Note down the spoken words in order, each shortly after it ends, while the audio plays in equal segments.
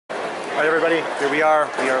All right, everybody, here we are.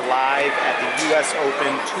 We are live at the U.S.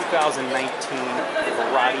 Open 2019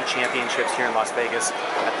 Karate Championships here in Las Vegas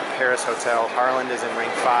at the Paris Hotel. Harland is in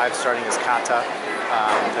ring 5, starting as Kata.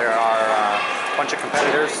 There are a bunch of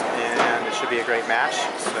competitors, and it should be a great match,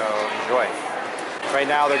 so enjoy.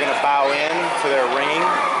 Right now, they're going to bow in to their ring.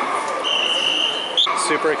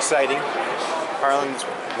 Super exciting. Harland's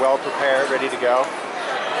well prepared, ready to go.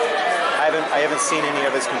 I haven't seen any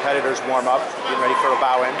of his competitors warm up, getting ready for a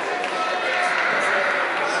bow in.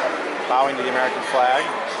 Bowing to the American flag,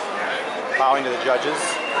 bowing to the judges.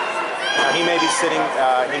 Now he may be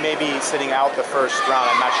sitting out the first round.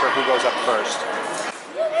 I'm not sure who goes up first.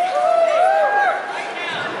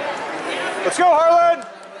 Let's go, Harland!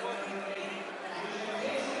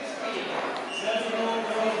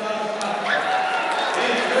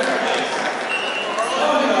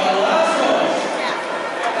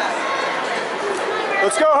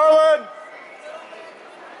 Let's go, Harland!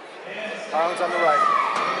 Harland's on the right.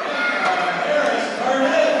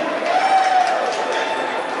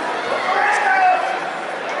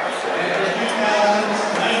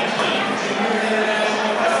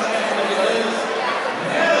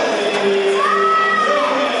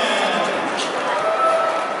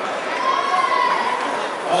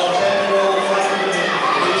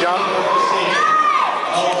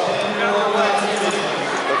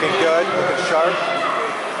 Looking good, looking sharp.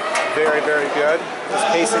 Very, very good. His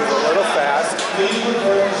pacing's a little fast. He should be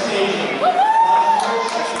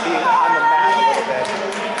on the mat a little bit.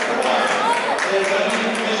 He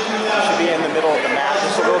should be in the middle of the mat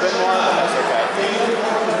just a little bit more, but that's okay.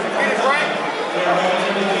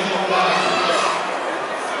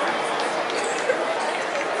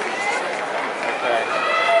 Okay.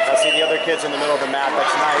 Now see the other kids in the middle of the mat.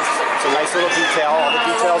 That's nice. It's a nice little detail. All the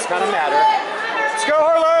details kind of matter. Let's go,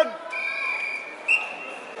 Harland!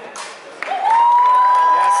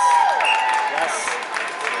 Yes.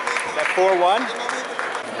 Is that 4-1?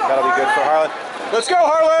 That'll be good for Harland. Let's go,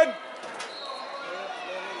 Harland!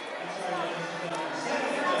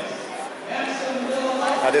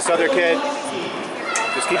 Now this other kid,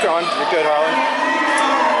 just keep going. You're good, Harland.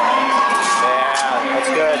 Yeah, that's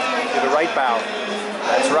good. Do the right bow.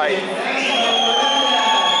 That's right.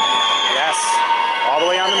 Yes. All the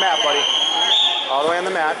way on the mat, buddy. All the way on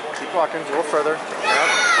the mat. Keep walking a little further. Yep.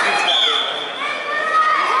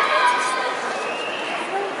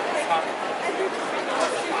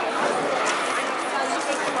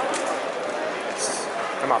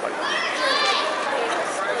 Come on, buddy.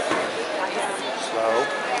 Slow.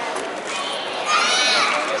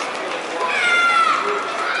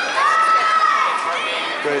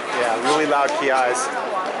 Good. Yeah, really loud PIs.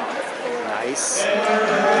 Nice.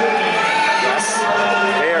 Yes.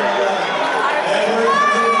 Very good.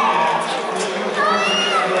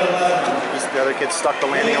 The other kid stuck the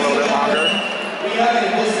landing a little bit longer.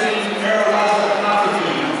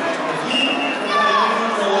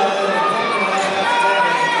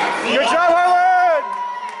 Good job, Harland!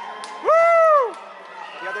 Woo!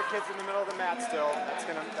 The other kid's in the middle of the mat still.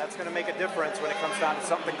 That's gonna make a difference when it comes down to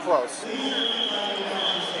something close.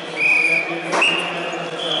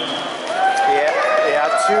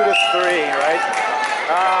 Yeah, 2 to 3, right?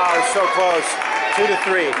 Oh, so close. 2 to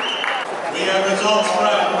 3. We have results from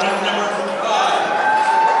round number 5.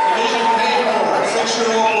 Division K4,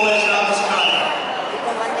 6-year-old boys from Wisconsin.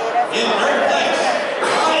 In third place,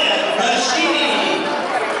 Ryan Rashidi.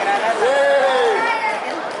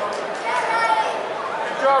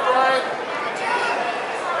 Good job, Ryan.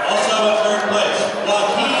 Also in third place,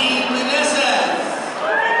 Joaquin Meneses.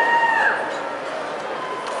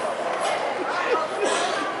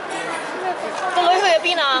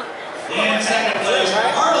 In second place,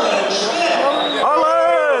 Harland Schmitt.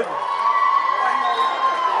 Harland!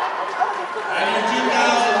 And your